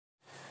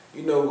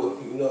You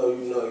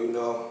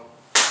know.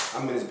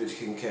 I'm in this bitch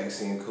kicking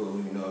cacks and cool,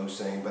 you know what I'm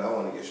saying? But I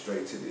want to get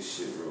straight to this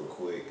shit real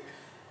quick.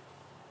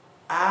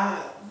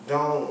 I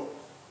don't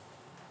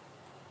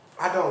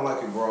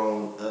like a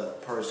grown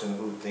up person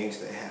who thinks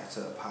they have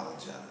to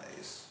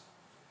apologize.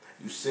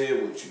 You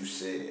said what you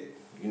said.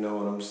 You know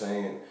what I'm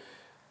saying?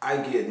 I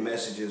get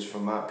messages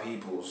from my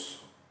peoples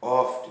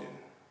often,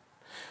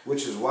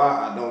 which is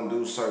why I don't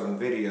do certain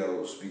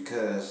videos,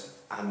 because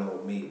I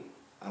know me.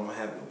 I don't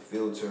have no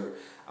filter.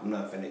 I'm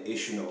not finna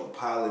issue no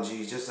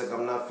apologies, just like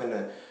I'm not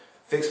finna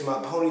fix my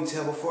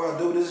ponytail before I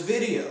do this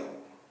video.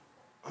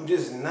 I'm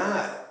just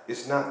not.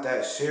 It's not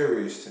that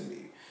serious to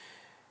me.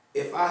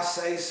 If I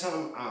say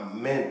something, I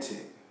meant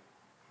it.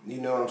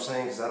 You know what I'm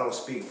saying? Because I don't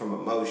speak from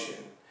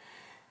emotion.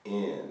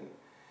 And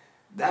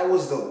that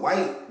was the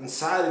white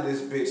inside of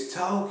this bitch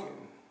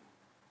talking.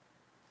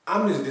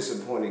 I'm just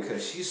disappointed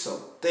because she's so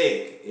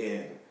thick,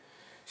 and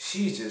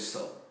she's just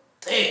so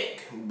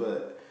thick.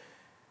 But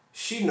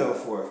she know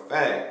for a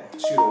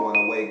fact she don't want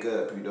to wake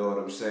up. You know what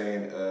I'm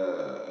saying?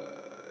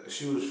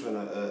 She was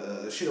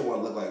finna. She don't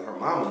want to look like her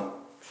mama.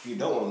 She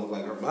don't want to look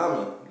like her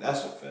mama.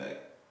 That's a fact.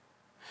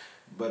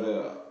 But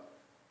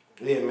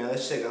yeah, man.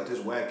 Let's check out this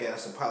whack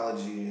ass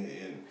apology,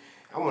 and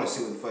I want to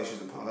see what the fuck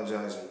she's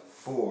apologizing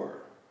for.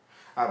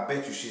 I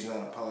bet you she's not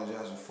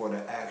apologizing for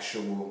the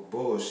actual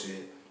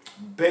bullshit.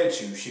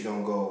 Bet you she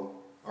gonna go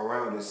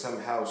around it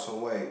somehow,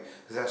 some way,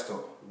 because that's the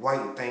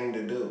white thing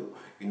to do.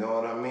 You know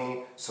what I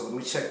mean? So let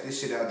me check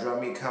this shit out.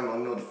 Drop me a comment. Let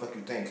me know what the fuck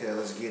you think, cuz.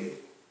 Let's get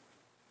it.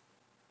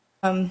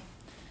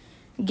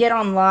 Get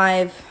on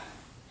live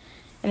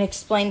and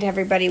explain to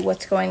everybody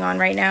what's going on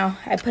right now.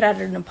 I put out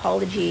an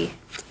apology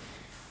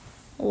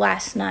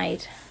last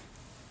night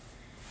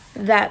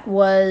that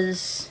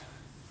was...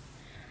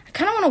 I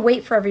kind of want to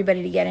wait for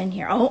everybody to get in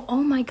here.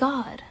 Oh my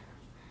God.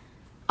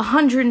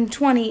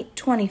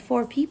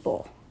 24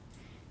 people.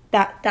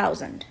 That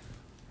 1,000.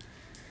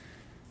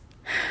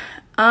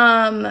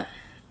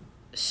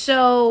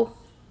 So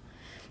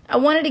I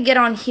wanted to get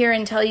on here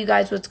and tell you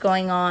guys what's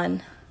going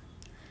on.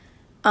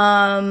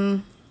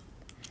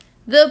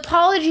 The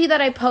apology that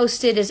I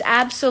posted is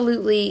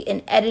absolutely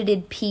an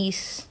edited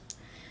piece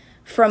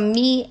from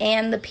me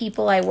and the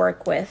people I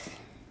work with.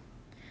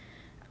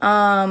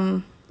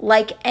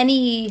 Like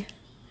any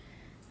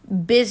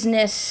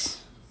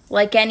business,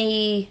 like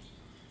any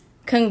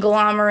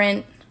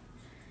conglomerate,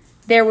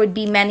 there would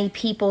be many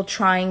people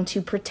trying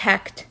to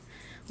protect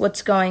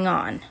what's going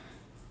on.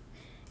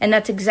 And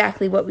that's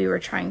exactly what we were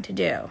trying to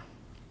do.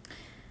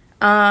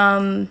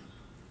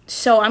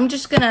 So I'm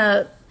just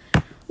gonna,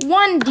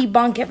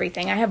 debunk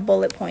everything. I have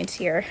bullet points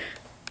here.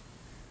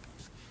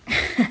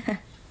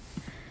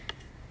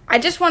 I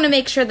just want to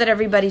make sure that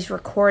everybody's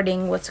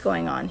recording what's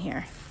going on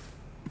here.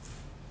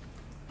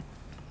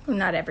 Well,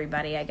 not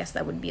everybody. I guess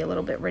that would be a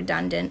little bit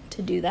redundant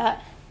to do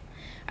that.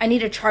 I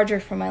need a charger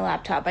for my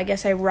laptop. I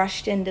guess I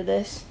rushed into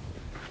this.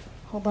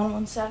 Hold on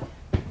one sec.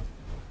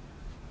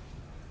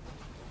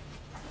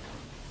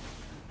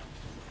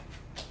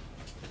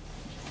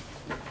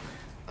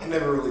 I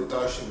never really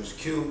thought she was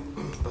cute,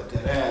 but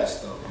that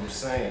ass though, I'm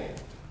saying.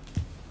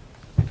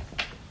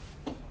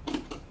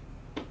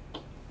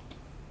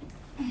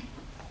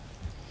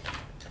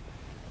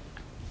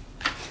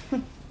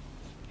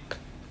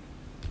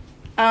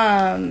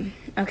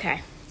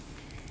 Okay.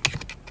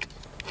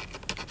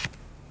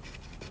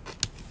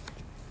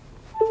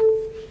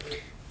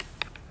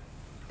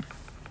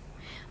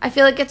 I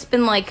feel like it's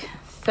been like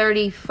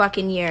 30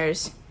 fucking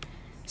years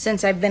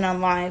since I've been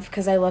on live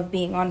because I love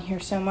being on here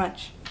so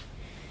much.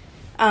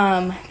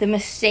 The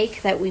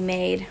mistake that we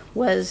made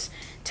was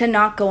to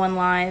not go on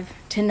live,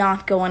 to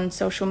not go on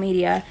social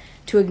media,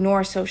 to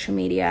ignore social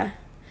media.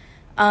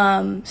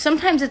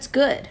 Sometimes it's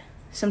good.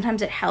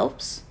 Sometimes it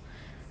helps.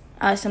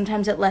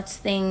 Sometimes it lets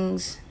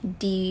things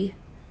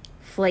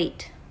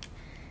deflate.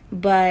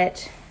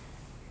 But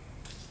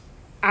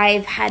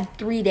I've had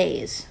 3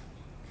 days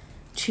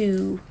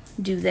to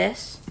do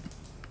this.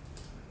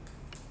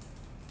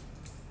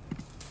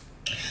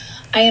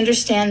 I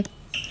understand.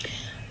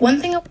 One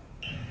thing,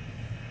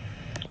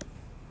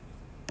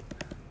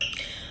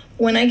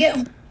 when I get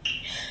home,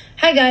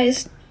 hi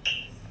guys,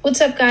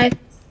 what's up guys?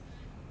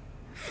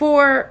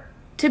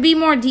 To be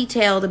more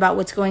detailed about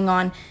what's going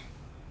on,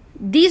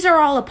 these are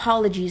all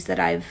apologies that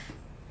I've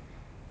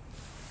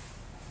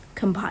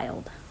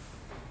compiled.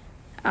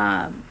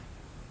 Hi.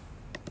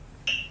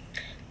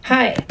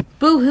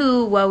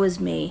 Boo-hoo, woe is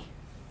me.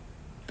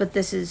 But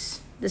this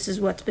is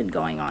what's been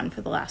going on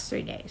for the last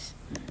 3 days.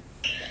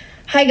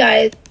 Hi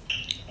guys.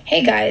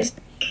 Hey guys.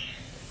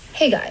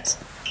 Hey guys.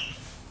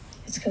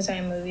 It's because I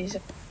am movies.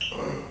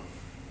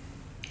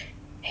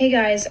 Hey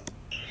guys.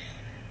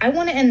 I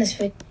want to end this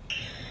video.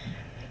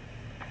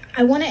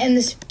 I want to end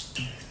this.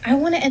 I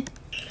want to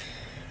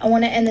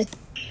end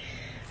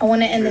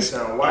this.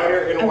 Sound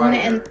wider and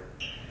wider.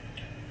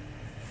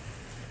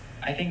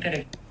 I think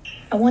that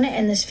I want to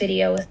end this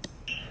video with.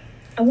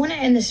 I want to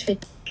end this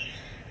video.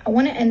 I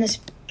want to end this.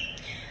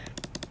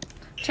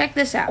 Check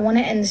this out. I want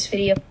to end this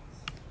video.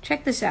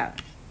 Check this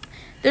out.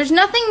 There's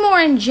nothing more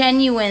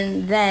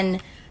ingenuine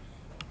than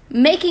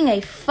making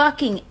a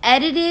fucking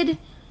edited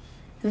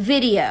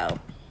video.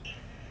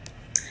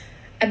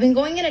 I've been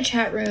going in a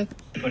chat room.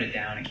 Put it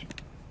down.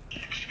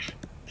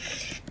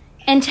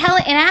 And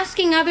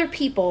asking other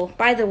people,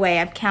 by the way,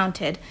 I've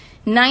counted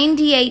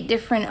 98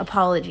 different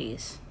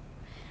apologies.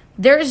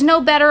 There is no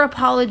better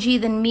apology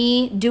than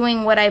me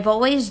doing what I've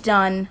always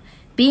done,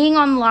 being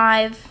on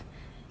live,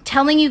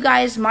 telling you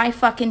guys my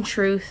fucking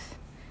truth,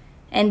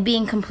 and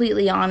being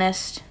completely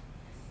honest.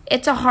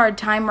 It's a hard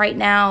time right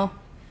now,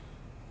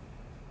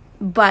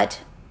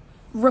 but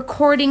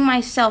recording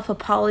myself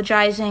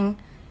apologizing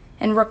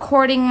and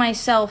recording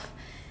myself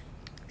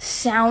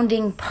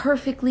sounding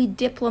perfectly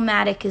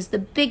diplomatic is the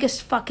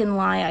biggest fucking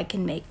lie I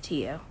can make to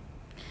you.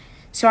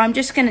 So I'm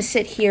just going to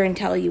sit here and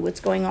tell you what's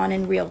going on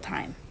in real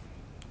time.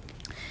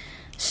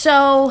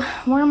 So,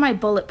 where are my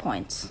bullet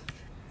points?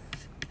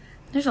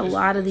 There's a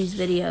lot of these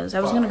videos.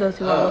 I was going to go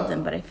through all of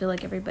them, but I feel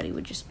like everybody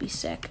would just be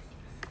sick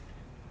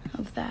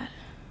of that.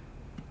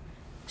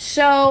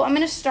 So, I'm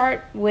going to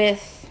start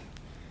with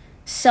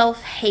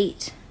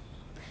self-hate.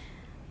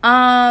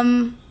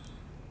 I've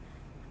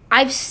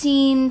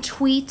seen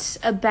tweets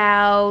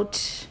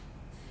about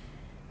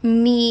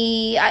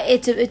me.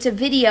 It's a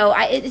video.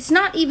 It's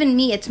not even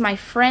me. It's my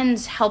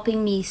friends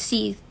helping me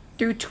see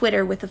through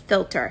Twitter with a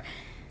filter.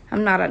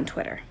 I'm not on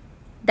Twitter.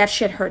 That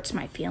shit hurts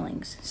my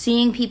feelings.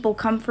 Seeing people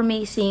come for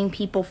me, seeing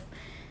people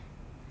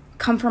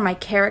come for my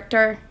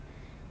character,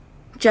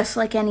 just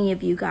like any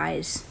of you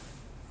guys.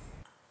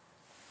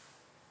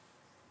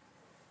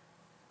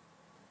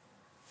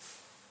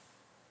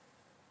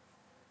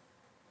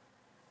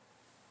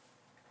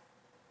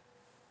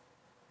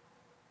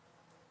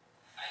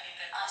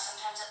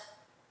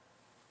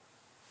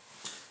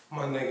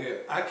 My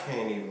nigga, I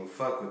can't even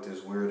fuck with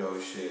this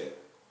weirdo shit.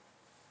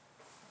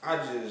 I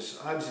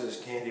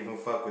just can't even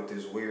fuck with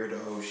this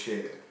weirdo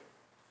shit.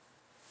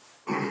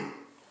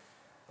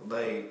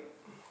 Like,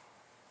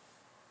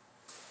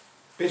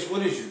 bitch,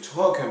 what is you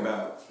talking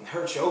about?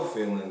 Hurt your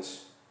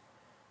feelings.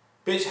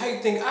 Bitch, how you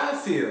think I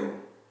feel?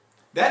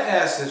 That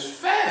ass is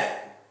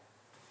fat.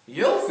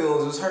 Your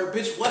feelings is hurt.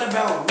 Bitch, what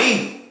about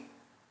me?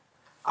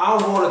 I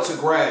wanted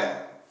to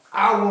grab.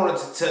 I wanted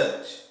to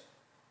touch.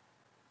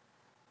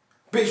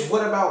 Bitch,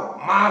 what about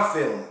my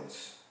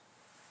feelings?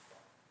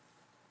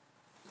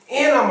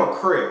 And I'm a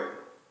crip.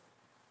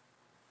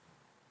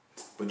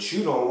 But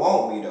you don't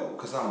want me though,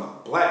 because I'm a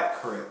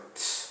black crip.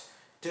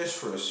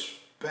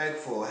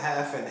 Disrespectful,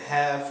 half and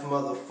half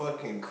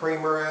motherfucking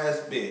creamer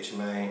ass bitch,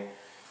 man.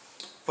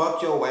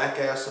 Fuck your whack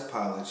ass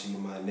apology,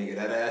 my nigga.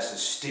 That ass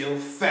is still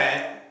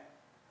fat.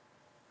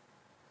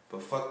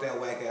 But fuck that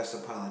whack ass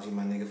apology,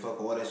 my nigga. Fuck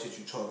all that shit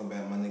you talking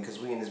about, my nigga. Cause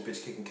we in this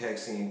bitch kicking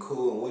cacks and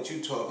cool. And what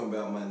you talking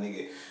about, my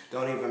nigga,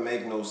 don't even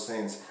make no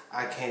sense.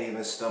 I can't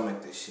even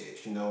stomach this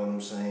shit. You know what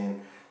I'm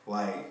saying?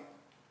 Like,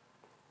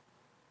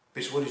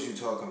 bitch, what is you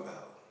talking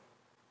about?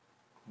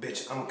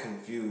 Bitch, I'm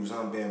confused.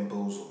 I'm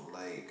bamboozled.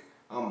 Like,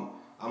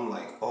 I'm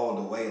like all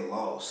the way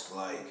lost.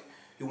 Like,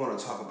 you want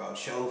to talk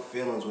about your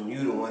feelings when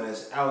you the one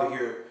that's out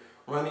here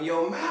running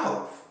your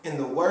mouth. And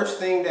the worst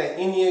thing that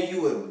any of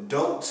you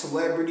adult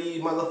celebrity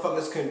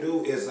motherfuckers can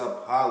do is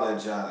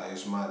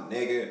apologize, my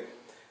nigga.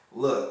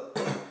 Look,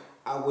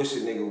 I wish a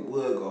nigga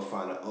would go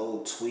find an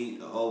old tweet,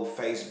 an old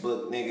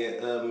Facebook,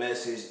 nigga,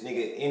 message,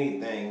 nigga,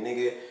 anything,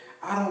 nigga.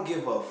 I don't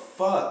give a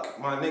fuck,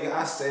 my nigga.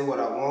 I say what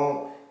I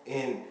want,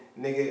 and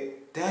nigga,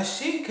 that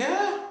shit,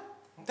 girl.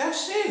 That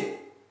shit.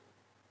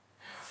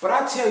 But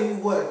I tell you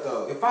what,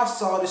 though, if I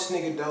saw this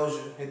nigga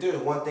Doja, if there's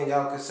one thing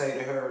I could say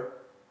to her,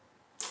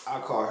 I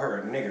call her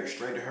a nigger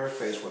straight to her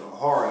face with a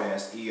hard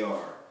ass ER.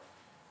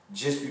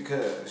 Just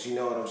because, you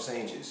know what I'm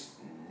saying? Just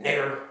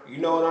nigger. You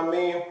know what I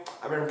mean?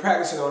 I've been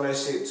practicing on that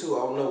shit too. I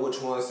don't know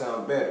which one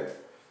sound better.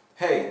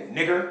 Hey,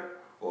 nigger.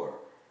 Or,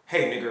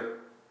 hey, nigger.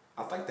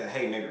 I like that,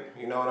 hey, nigger.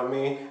 You know what I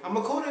mean? I'm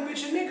gonna call that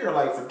bitch a nigger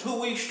like for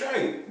 2 weeks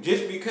straight.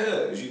 Just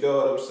because, you know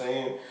what I'm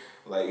saying?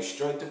 Like,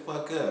 straight the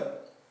fuck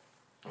up.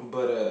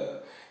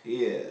 But,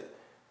 yeah.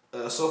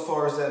 So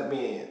far as that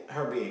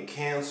her being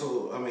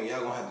canceled, I mean,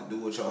 y'all gonna have to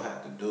do what y'all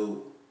have to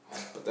do.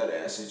 But that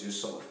ass is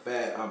just so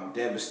fat. I'm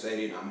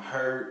devastated. I'm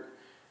hurt.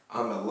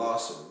 I'm at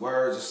loss of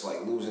words. It's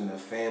like losing a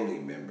family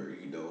member.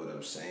 You know what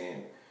I'm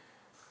saying?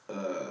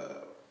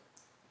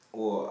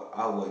 Or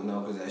I wouldn't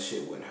know because that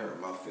shit wouldn't hurt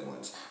my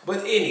feelings.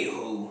 But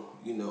anywho,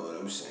 you know what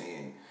I'm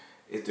saying?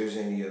 If there's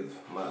any of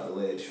my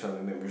alleged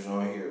family members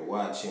on here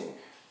watching,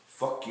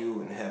 fuck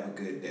you and have a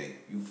good day.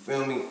 You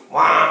feel me?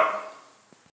 Wah!